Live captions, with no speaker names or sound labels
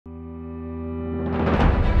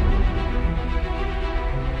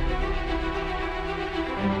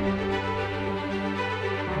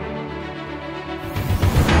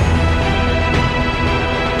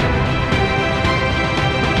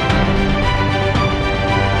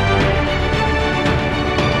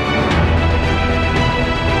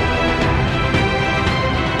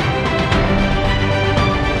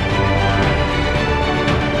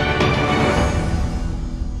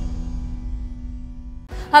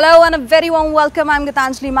Hello and a very warm welcome. I'm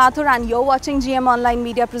Gitanjali Mathur and you're watching GM Online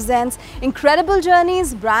Media presents Incredible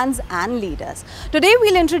Journeys, Brands and Leaders. Today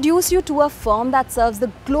we'll introduce you to a firm that serves the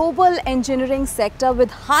global engineering sector with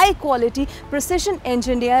high quality, precision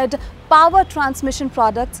engineered power transmission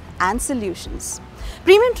products and solutions.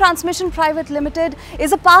 Premium Transmission Private Limited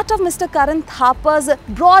is a part of Mr. Karan Thapar's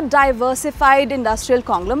broad diversified industrial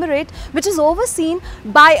conglomerate which is overseen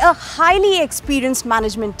by a highly experienced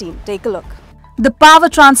management team. Take a look. The power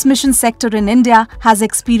transmission sector in India has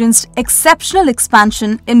experienced exceptional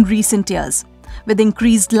expansion in recent years, with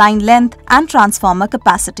increased line length and transformer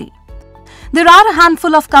capacity. There are a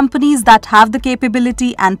handful of companies that have the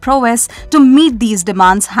capability and prowess to meet these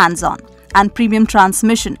demands hands-on, and Premium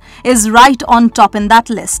Transmission is right on top in that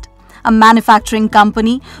list. A manufacturing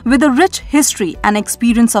company with a rich history and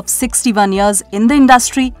experience of 61 years in the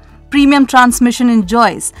industry, Premium Transmission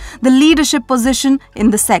enjoys the leadership position in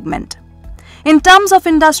the segment. In terms of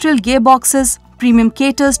industrial gearboxes, Premium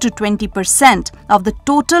caters to 20% of the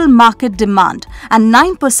total market demand and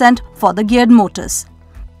 9% for the geared motors.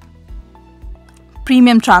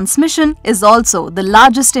 Premium Transmission is also the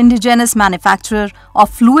largest indigenous manufacturer of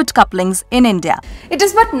fluid couplings in India. It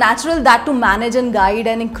is but natural that to manage and guide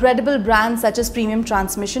an incredible brand such as Premium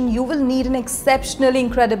Transmission, you will need an exceptionally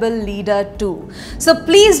incredible leader too. So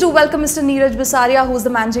please do welcome Mr. Neeraj Basaria, who is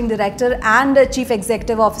the Managing Director and Chief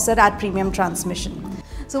Executive Officer at Premium Transmission.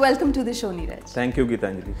 So welcome to the show, Neeraj. Thank you,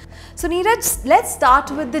 Gitanjali. So Neeraj, let's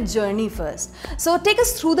start with the journey first. So take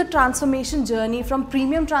us through the transformation journey from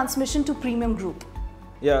Premium Transmission to Premium Group.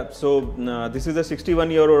 Yeah, so this is a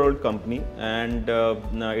 61-year-old company and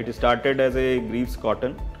it started as a greaves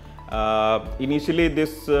cotton. Initially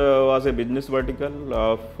this was a business vertical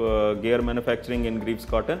of gear manufacturing in greaves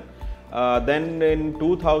cotton. Then in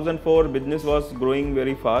 2004 business was growing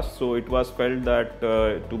very fast, so it was felt that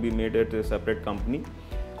to be made it a separate company.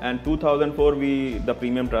 And 2004 the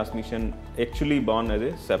Premium Transmission actually born as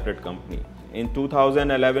a separate company. In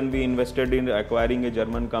 2011 we invested in acquiring a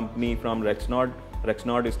German company from Rexnord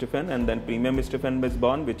Stephen, and then Premium Stephen was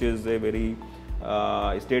born, which is a very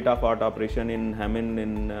state-of-art operation in Hameln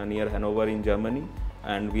in near Hanover in Germany,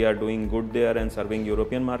 and we are doing good there and serving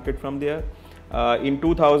European market from there. In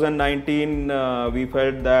 2019 we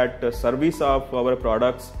felt that service of our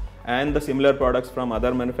products and the similar products from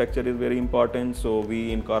other manufacturers is very important, so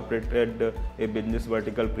we incorporated a business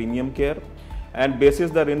vertical Premium Care. And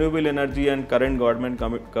basis the renewable energy and current government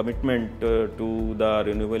commitment to the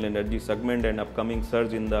renewable energy segment and upcoming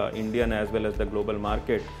surge in the Indian as well as the global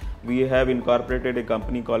market, we have incorporated a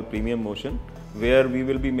company called Premium Motion, where we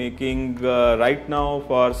will be making right now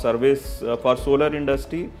for service for solar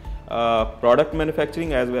industry, product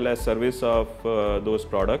manufacturing as well as service of those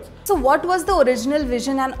products. So what was the original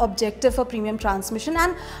vision and objective for Premium Transmission,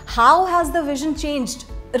 and how has the vision changed,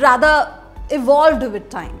 rather evolved with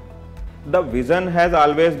time? The vision has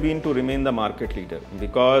always been to remain the market leader,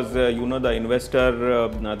 because you know, the investor,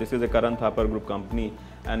 this is a Karan Thapar Group company,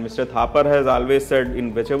 and Mr. Thapar has always said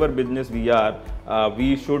in whichever business we are,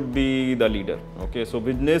 we should be the leader. Okay, so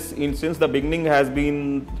business since the beginning has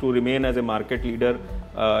been to remain as a market leader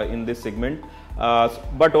in this segment.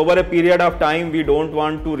 But over a period of time, we don't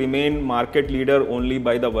want to remain market leader only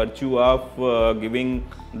by the virtue of giving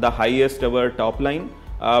the highest ever top line.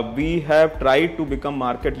 We have tried to become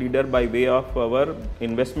market leader by way of our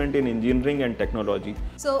investment in engineering and technology.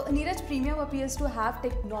 So Neeraj, Premium appears to have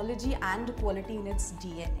technology and quality in its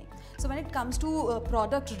DNA. So when it comes to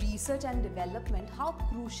product research and development, how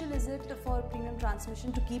crucial is it for Premium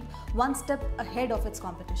Transmission to keep one step ahead of its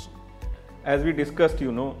competition? As we discussed,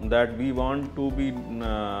 you know, that we want to be,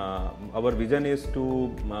 our vision is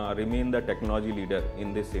to remain the technology leader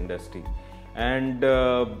in this industry. And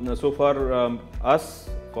so for us,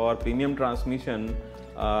 for Premium Transmission,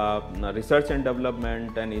 research and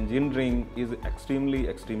development and engineering is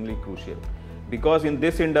extremely crucial, because in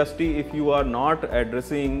this industry, if you are not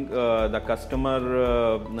addressing the customer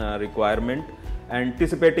requirement,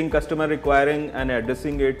 anticipating customer requiring and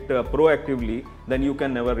addressing it proactively, then you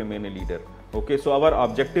can never remain a leader. Okay, so our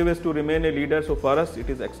objective is to remain a leader. So for us, it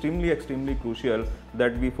is extremely crucial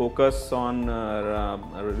that we focus on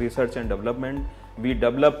research and development. We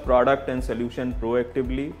develop product and solution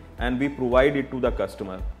proactively, and we provide it to the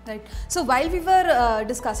customer. Right. So while we were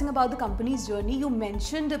discussing about the company's journey, you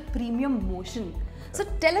mentioned Premium Motion. So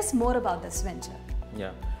tell us more about this venture.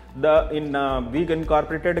 Yeah. We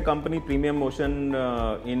incorporated a company Premium Motion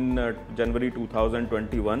in January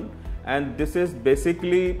 2021, and this is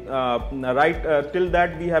basically till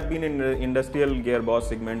that we have been in the industrial gearbox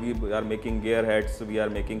segment. We are making gear heads, we are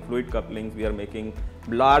making fluid couplings, we are making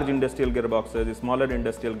large industrial gearboxes, smaller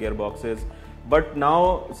industrial gearboxes, But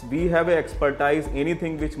now we have a expertise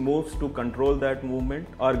anything which moves to control that movement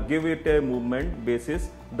or give it a movement basis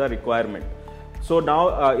the requirement. So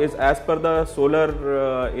now is as per the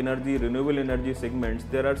solar energy, renewable energy segments,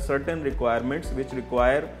 there are certain requirements which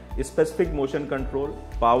require specific motion control,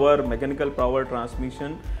 power, mechanical power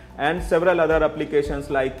transmission, and several other applications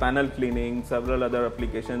like panel cleaning, several other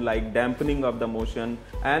applications like dampening of the motion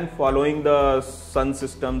and following the sun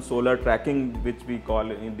system, solar tracking, which we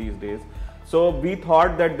call in these days. So we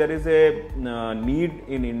thought that there is a need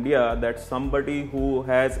in India that somebody who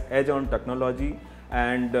has edge on technology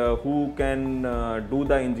and who can do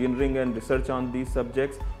the engineering and research on these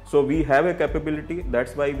subjects. So we have a capability,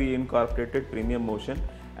 that's why we incorporated Premium Motion,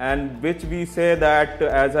 and which we say that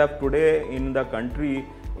as of today in the country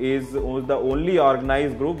is the only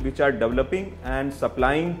organized group which are developing and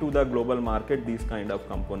supplying to the global market these kind of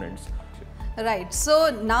components. Right. So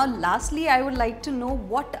now lastly, I would like to know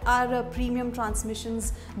what are Premium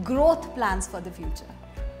Transmission's growth plans for the future?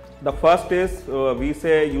 The first is you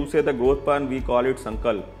say the growth plan, we call it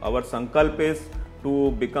Sankalp. Our Sankalp is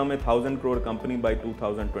to become a 1,000 crore company by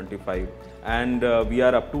 2025, and we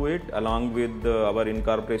are up to it along with our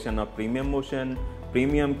incorporation of Premium Motion,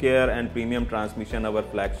 Premium Care and Premium Transmission, our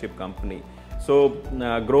flagship company. So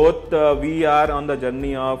growth, we are on the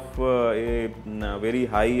journey of a very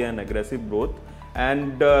high and aggressive growth,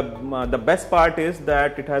 and the best part is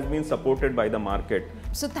that it has been supported by the market.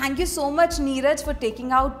 So thank you so much, Neeraj, for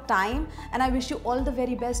taking out time, and I wish you all the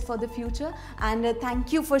very best for the future, and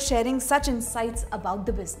thank you for sharing such insights about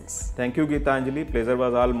the business. Thank you, Geetanjali. Pleasure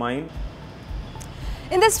was all mine.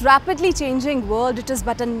 In this rapidly changing world, it is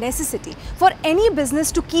but a necessity for any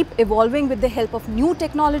business to keep evolving with the help of new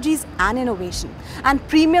technologies and innovation. And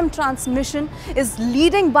Premium Transmission is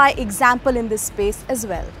leading by example in this space as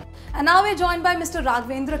well. And now we're joined by Mr.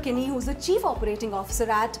 Raghavendra Kinney, who's the Chief Operating Officer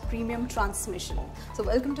at Premium Transmission. So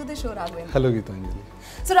welcome to the show, Raghavendra. Hello, Geetanjali.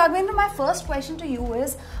 So Raghavendra, my first question to you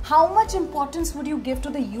is, how much importance would you give to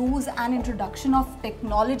the use and introduction of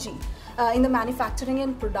technology in the manufacturing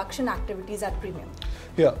and production activities at Premium?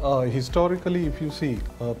 Yeah, historically, if you see,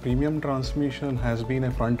 Premium Transmission has been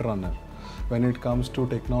a front runner when it comes to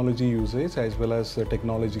technology usage as well as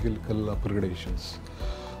technological upgradations.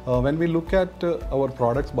 When we look at our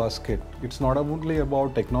products basket, it's not only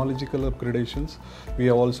about technological upgradations. We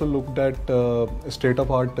have also looked at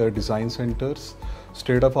state-of-art design centers,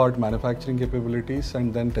 state-of-art manufacturing capabilities,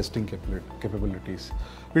 and then testing capabilities.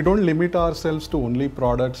 We don't limit ourselves to only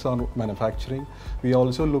products or manufacturing. We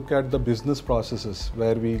also look at the business processes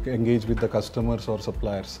where we engage with the customers or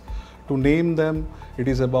suppliers. To name them, it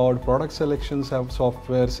is about product selections,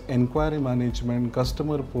 softwares, inquiry management,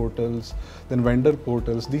 customer portals, then vendor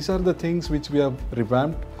portals. These are the things which we have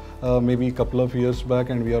revamped maybe a couple of years back,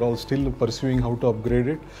 and we are all still pursuing how to upgrade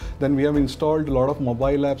it. Then we have installed a lot of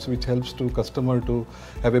mobile apps which helps to customer to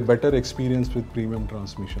have a better experience with Premium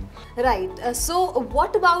Transmission. Right. So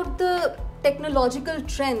what about the technological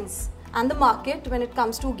trends and the market when it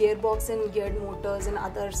comes to gearbox and geared motors and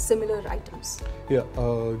other similar items? Yeah,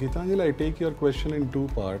 Geetanjali, I take your question in two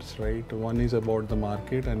parts, right? One is about the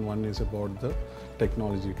market and one is about the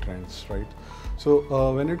technology trends, right?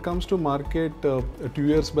 So when it comes to market, 2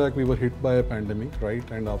 years back we were hit by a pandemic,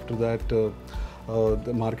 right? And after that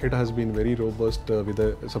the market has been very robust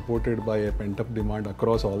supported by a pent-up demand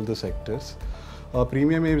across all the sectors.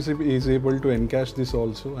 Premium is able to encash this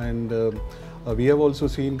also, and we have also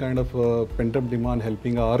seen kind of pent-up demand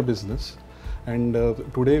helping our business. And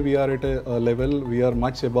today we are at a level, we are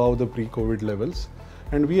much above the pre-COVID levels.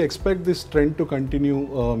 And we expect this trend to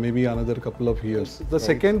continue maybe another couple of years. The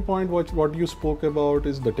second point what you spoke about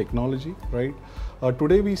is the technology, right?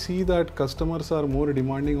 Today we see that customers are more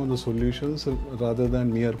demanding on the solutions rather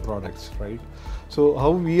than mere products, right? So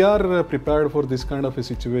how we are prepared for this kind of a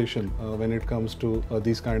situation when it comes to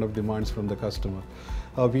these kind of demands from the customer.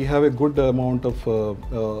 We have a good amount of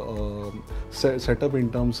setup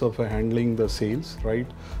in terms of handling the sales, right?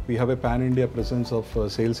 We have a pan-India presence of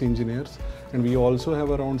sales engineers, and we also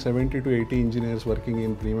have around 70 to 80 engineers working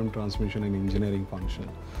in Premium Transmission and engineering function.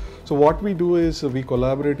 So what we do is we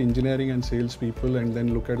collaborate engineering and sales people and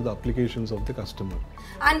then look at the applications of the customer.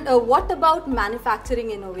 And what about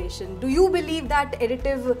manufacturing innovation? Do you believe that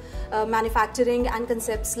additive manufacturing and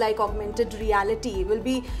concepts like augmented reality will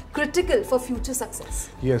be critical for future success?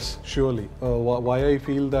 Yes, surely. Why I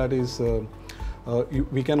feel that is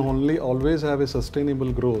we can only always have a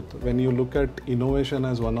sustainable growth when you look at innovation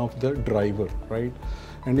as one of the driver, right?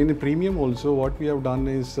 And in Premium also, what we have done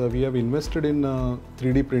is we have invested in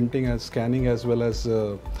 3D printing and scanning as well as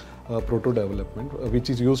proto development, which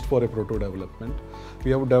is used for a proto development.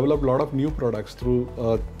 We have developed a lot of new products through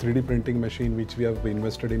 3D printing machine, which we have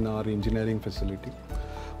invested in our engineering facility.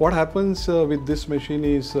 What happens with this machine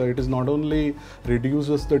is it is not only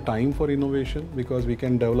reduces the time for innovation, because we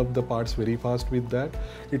can develop the parts very fast with that,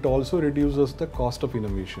 it also reduces the cost of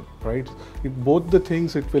innovation, right? Both the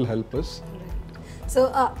things, it will help us. Right.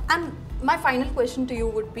 So, and my final question to you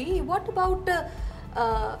would be, what about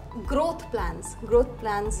growth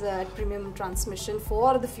plans at Premium Transmission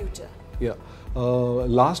for the future? Yeah,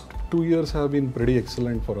 last 2 years have been pretty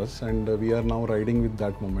excellent for us, and we are now riding with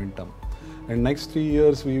that momentum. And next 3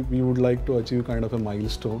 years, we would like to achieve kind of a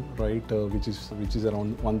milestone, right, which is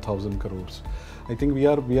around 1,000 crores. I think we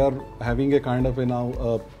are having a kind of a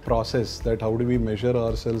now process that how do we measure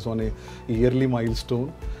ourselves on a yearly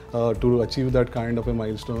milestone to achieve that kind of a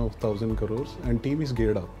milestone of 1,000 crores. And team is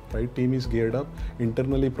geared up, right? Team is geared up.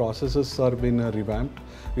 Internally, processes are been revamped.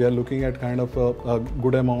 We are looking at kind of a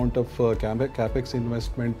good amount of capex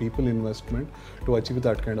investment, people investment to achieve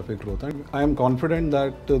that kind of a growth. And I am confident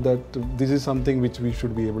that this is something which we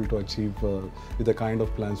should be able to achieve with the kind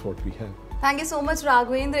of plans what we have. Thank you so much,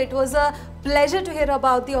 Raghavendra. It was a pleasure to hear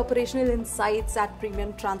about the operational insights at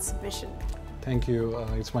Premium Transmission. Thank you.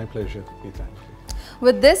 It's my pleasure.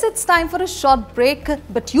 With this, it's time for a short break,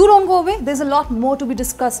 but you don't go away. There's a lot more to be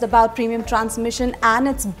discussed about Premium Transmission and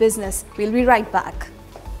its business. We'll be right back.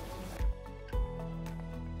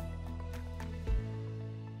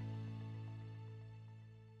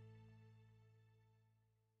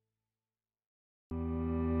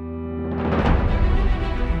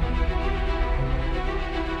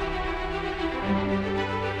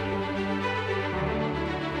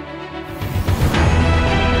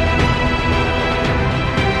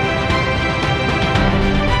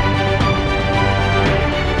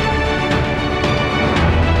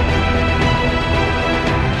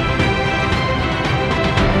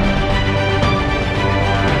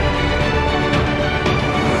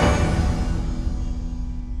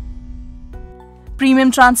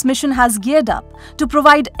 Premium Transmission has geared up to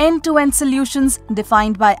provide end-to-end solutions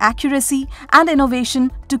defined by accuracy and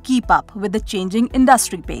innovation to keep up with the changing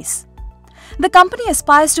industry pace. The company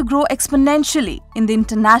aspires to grow exponentially in the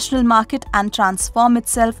international market and transform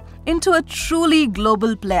itself into a truly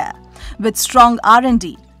global player with strong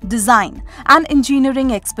R&D, design and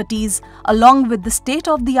engineering expertise, along with the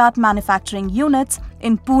state-of-the-art manufacturing units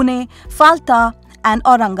in Pune, Falta and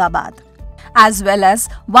Aurangabad, as well as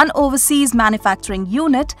one overseas manufacturing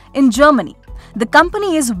unit in Germany. The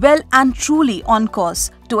company is well and truly on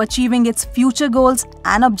course to achieving its future goals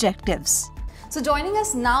and objectives. So joining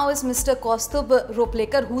us now is Mr. Kaustubh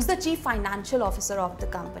Roplekar, who's the Chief Financial Officer of the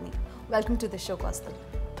company. Welcome to the show, Kaustubh.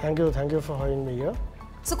 Thank you for having me here.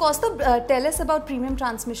 So Kaustubh, tell us about Premium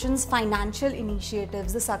Transmission's financial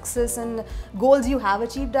initiatives, the success and goals you have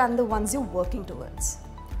achieved and the ones you're working towards.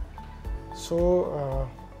 So,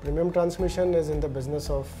 Premium Transmission is in the business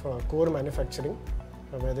of core manufacturing,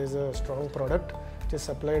 where there is a strong product which is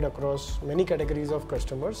supplied across many categories of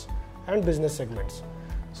customers and business segments.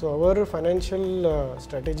 So our financial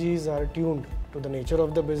strategies are tuned to the nature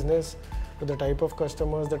of the business, to the type of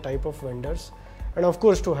customers, the type of vendors, and of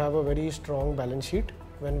course to have a very strong balance sheet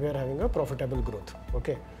when we are having a profitable growth.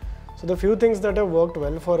 Okay. So the few things that have worked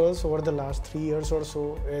well for us over the last 3 years or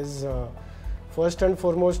so is first and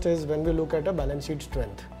foremost is when we look at a balance sheet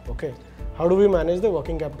strength. Okay, how do we manage the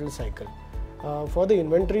working capital cycle? For the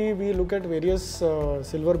inventory, we look at various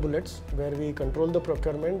silver bullets where we control the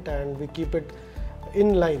procurement and we keep it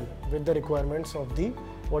in line with the requirements of the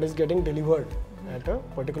what is getting delivered at a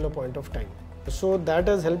particular point of time. So that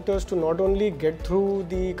has helped us to not only get through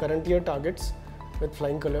the current year targets with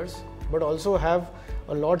flying colors, but also have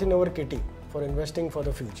a lot in our kitty for investing for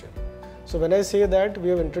the future. So when I say that, we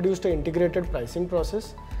have introduced an integrated pricing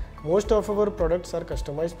process. Most of our products are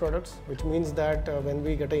customized products, which means that when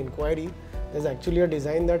we get an inquiry, there's actually a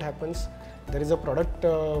design that happens. There is a product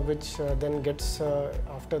which then gets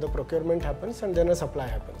after the procurement happens, and then a supply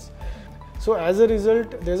happens. So as a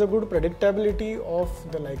result, there's a good predictability of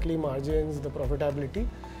the likely margins, the profitability,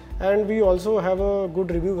 and we also have a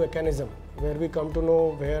good review mechanism where we come to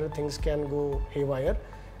know where things can go haywire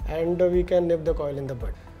and we can nip the coil in the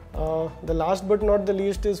bud. The last but not the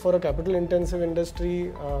least is for a capital intensive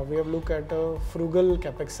industry, we have looked at a frugal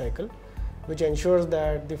capex cycle, which ensures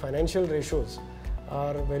that the financial ratios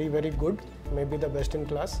are very, very good, maybe the best in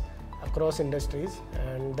class across industries,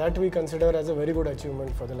 and that we consider as a very good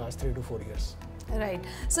achievement for the last 3 to 4 years. Right.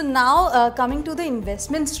 So now coming to the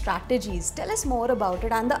investment strategies, tell us more about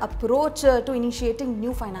it and the approach to initiating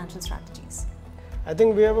new financial strategies. I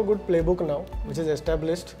think we have a good playbook now, which is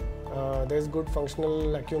established. there is good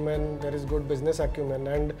functional acumen, there is good business acumen,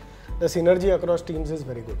 and the synergy across teams is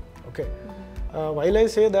very good. Okay. While I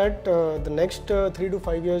say that the next 3 to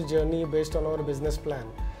 5 years journey based on our business plan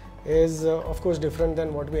is of course different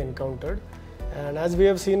than what we encountered, and as we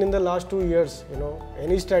have seen in the last 2 years,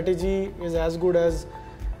 any strategy is as good as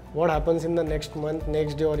what happens in the next month,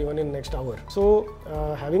 next day, or even in next hour. So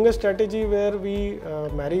having a strategy where we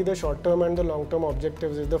marry the short term and the long term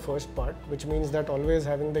objectives is the first part, which means that always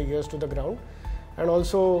having the ears to the ground and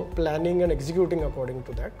also planning and executing according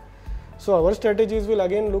to that. So our strategies will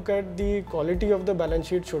again look at the quality of the balance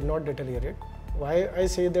sheet should not deteriorate. Why I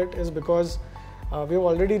say that is because we have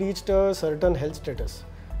already reached a certain health status.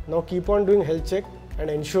 Now keep on doing health check and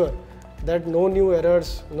ensure that no new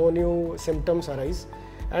errors, no new symptoms arise,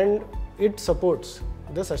 and it supports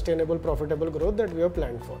the sustainable profitable growth that we have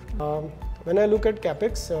planned for. When I look at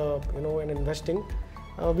capex, in investing,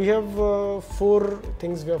 we have 4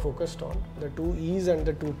 things we are focused on: the 2 E's and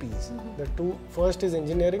the 2 P's. The first is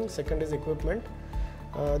engineering, second is equipment,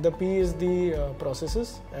 the P is the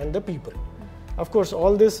processes, and the people. Of course,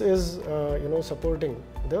 all this is supporting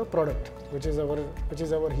the product, which is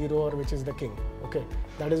our hero or which is the king. Okay,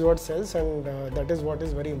 that is what sells, and that is what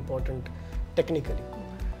is very important technically.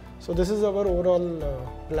 So this is our overall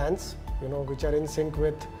plans, which are in sync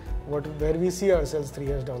with where we see ourselves 3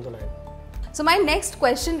 years down the line. So my next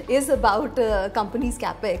question is about company's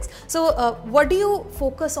capex. So what do you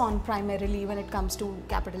focus on primarily when it comes to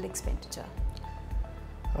capital expenditure?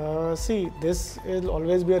 See, this will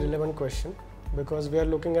always be a relevant question because we are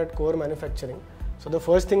looking at core manufacturing. So the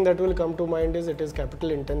first thing that will come to mind is it is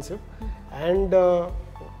capital intensive, and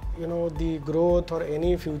the growth or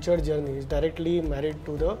any future journey is directly married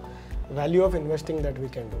to the value of investing that we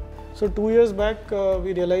can do. So 2 years back,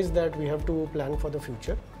 we realized that we have to plan for the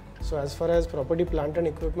future. So as far as property, plant and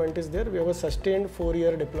equipment is there, we have a sustained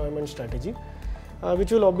 4-year deployment strategy,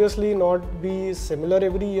 which will obviously not be similar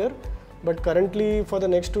every year, but currently for the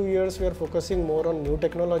next 2 years, we are focusing more on new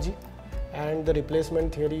technology and the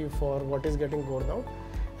replacement theory for what is getting worn out.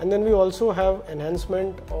 And then we also have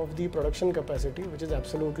enhancement of the production capacity, which is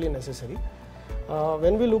absolutely necessary.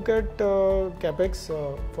 When we look at capex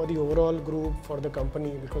for the overall group, for the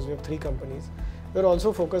company, because we have 3 companies, we are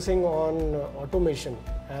also focusing on automation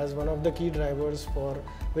as one of the key drivers for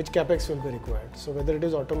which capex will be required. So whether it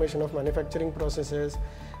is automation of manufacturing processes,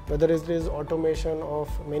 whether it is automation of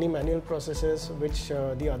many manual processes which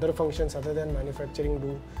the other functions other than manufacturing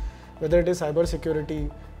do, whether it is cyber security,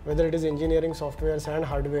 whether it is engineering softwares and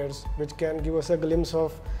hardwares, which can give us a glimpse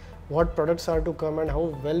of what products are to come and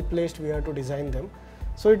how well placed we are to design them.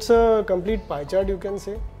 So it's a complete pie chart, you can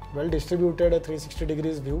say, well distributed, a 360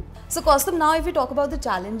 degrees view. So Kaustubh, now if we talk about the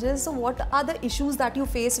challenges, so what are the issues that you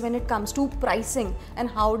face when it comes to pricing, and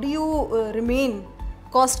how do you remain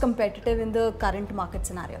cost competitive in the current market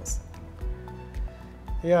scenarios?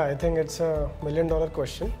 Yeah, I think it's a $1 million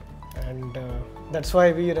question, and that's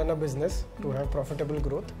why we run a business, to have profitable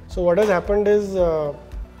growth. So what has happened is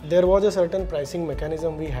there was a certain pricing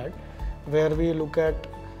mechanism we had where we look at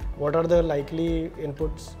what are the likely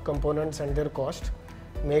inputs, components and their cost,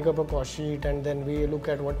 make up a cost sheet, and then we look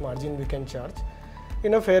at what margin we can charge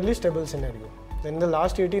in a fairly stable scenario. Then in the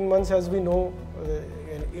last 18 months, as we know,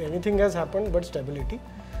 anything has happened but stability,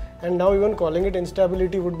 and now even calling it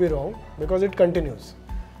instability would be wrong because it continues.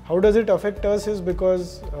 How does it affect us is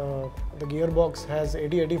because the gearbox has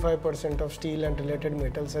 80-85% of steel and related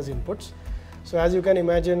metals as inputs. So as you can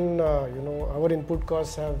imagine, our input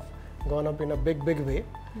costs have gone up in a big way,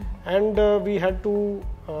 and we had to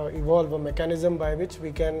evolve a mechanism by which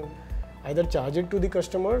we can either charge it to the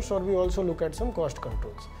customers, or we also look at some cost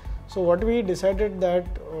controls. So what we decided that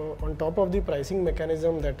on top of the pricing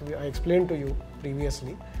mechanism that I explained to you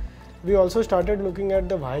previously, we also started looking at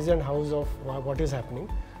the whys and hows of what is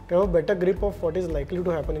happening to have a better grip of what is likely to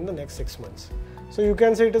happen in the next 6 months. So you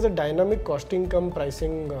can say it is a dynamic cost income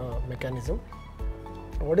pricing mechanism.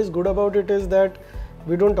 What is good about it is that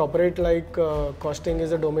we don't operate like costing is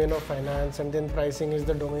the domain of finance and then pricing is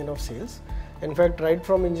the domain of sales. In fact, right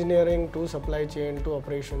from engineering to supply chain to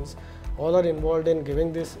operations, all are involved in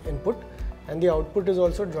giving this input, and the output is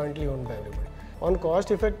also jointly owned by everybody. On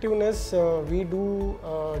cost effectiveness, we do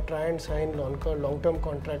try and sign long-term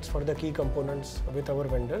contracts for the key components with our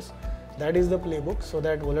vendors. That is the playbook, so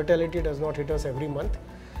that volatility does not hit us every month.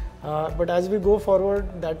 But as we go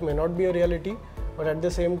forward, that may not be a reality, but at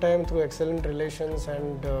the same time, through excellent relations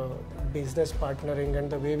and business partnering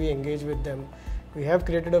and the way we engage with them, we have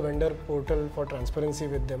created a vendor portal for transparency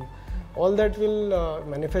with them. All that will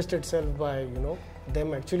manifest itself by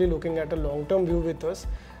them actually looking at a long-term view with us,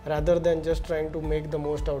 rather than just trying to make the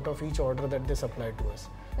most out of each order that they supply to us.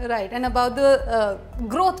 Right, and about the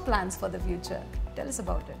growth plans for the future. Tell us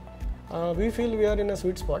about it. We feel we are in a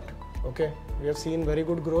sweet spot. Okay, we have seen very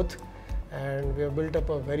good growth and we have built up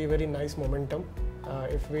a very, very nice momentum.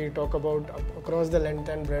 If we talk about across the length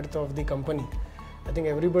and breadth of the company, I think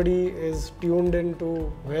everybody is tuned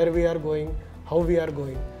into where we are going, how we are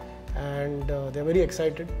going, and they're very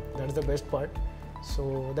excited. That's the best part.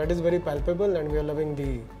 So that is very palpable and we are loving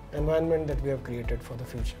the environment that we have created for the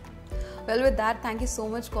future. Well, with that, thank you so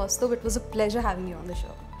much, Kaustubh. It was a pleasure having you on the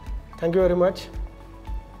show. Thank you very much.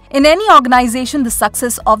 In any organization, the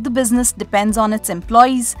success of the business depends on its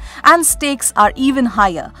employees, and stakes are even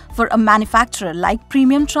higher for a manufacturer like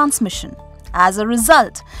Premium Transmission. As a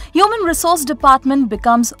result, human resource department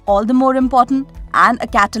becomes all the more important and a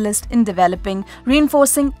catalyst in developing,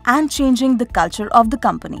 reinforcing and changing the culture of the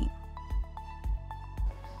company.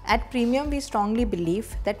 At Premium, we strongly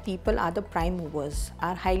believe that people are the prime movers.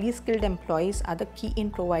 Our highly skilled employees are the key in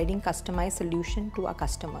providing customized solution to our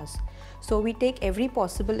customers. So we take every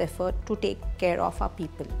possible effort to take care of our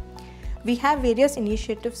people. We have various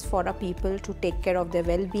initiatives for our people to take care of their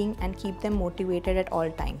well-being and keep them motivated at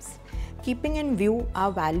all times. Keeping in view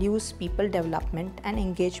our values, people development and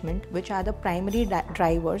engagement, which are the primary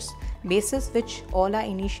drivers, basis which all our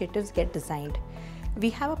initiatives get designed. We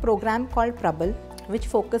have a program called Prabal, which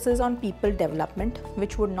focuses on people development,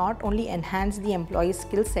 which would not only enhance the employee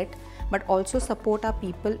skill set, but also support our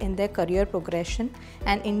people in their career progression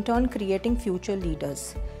and in turn creating future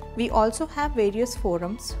leaders. We also have various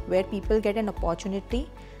forums where people get an opportunity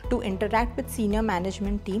to interact with senior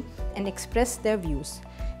management team and express their views.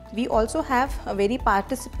 We also have a very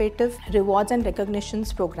participative rewards and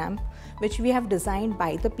recognitions program, which we have designed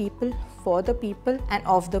by the people, for the people and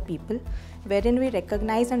of the people, wherein we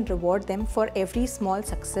recognize and reward them for every small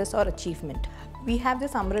success or achievement. We have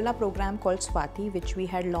this umbrella program called Swati, which we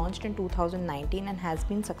had launched in 2019 and has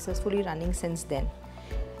been successfully running since then.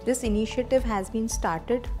 This initiative has been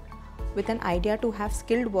started with an idea to have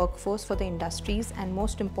skilled workforce for the industries and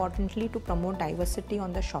most importantly to promote diversity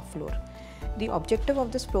on the shop floor. The objective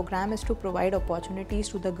of this program is to provide opportunities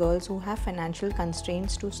to the girls who have financial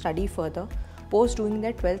constraints to study further post doing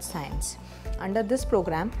their 12th science. Under this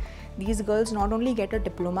program, these girls not only get a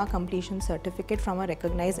diploma completion certificate from a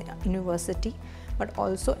recognized university, but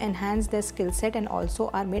also enhance their skill set and also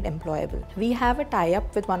are made employable. We have a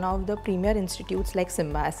tie-up with one of the premier institutes like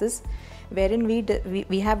Symbiosis, wherein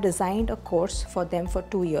we have designed a course for them for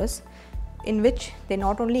 2 years, in which they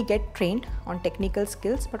not only get trained on technical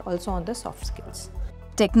skills, but also on the soft skills.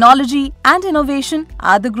 Technology and innovation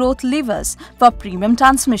are the growth levers for Premium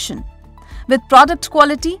Transmission, with product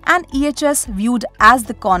quality and EHS viewed as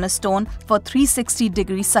the cornerstone for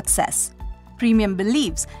 360-degree success. Premium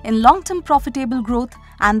believes in long-term profitable growth,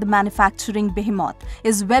 and the manufacturing behemoth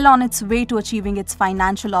is well on its way to achieving its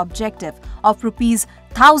financial objective of Rs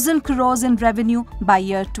 1,000 crores in revenue by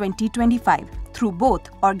year 2025 through both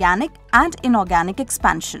organic and inorganic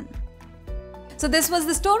expansion. So this was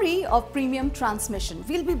the story of Premium Transmission.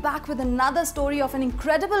 We'll be back with another story of an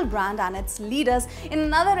incredible brand and its leaders in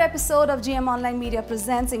another episode of GM Online Media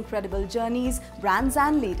Presents Incredible Journeys, Brands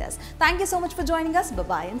and Leaders. Thank you so much for joining us.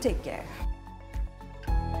 Bye-bye and take care.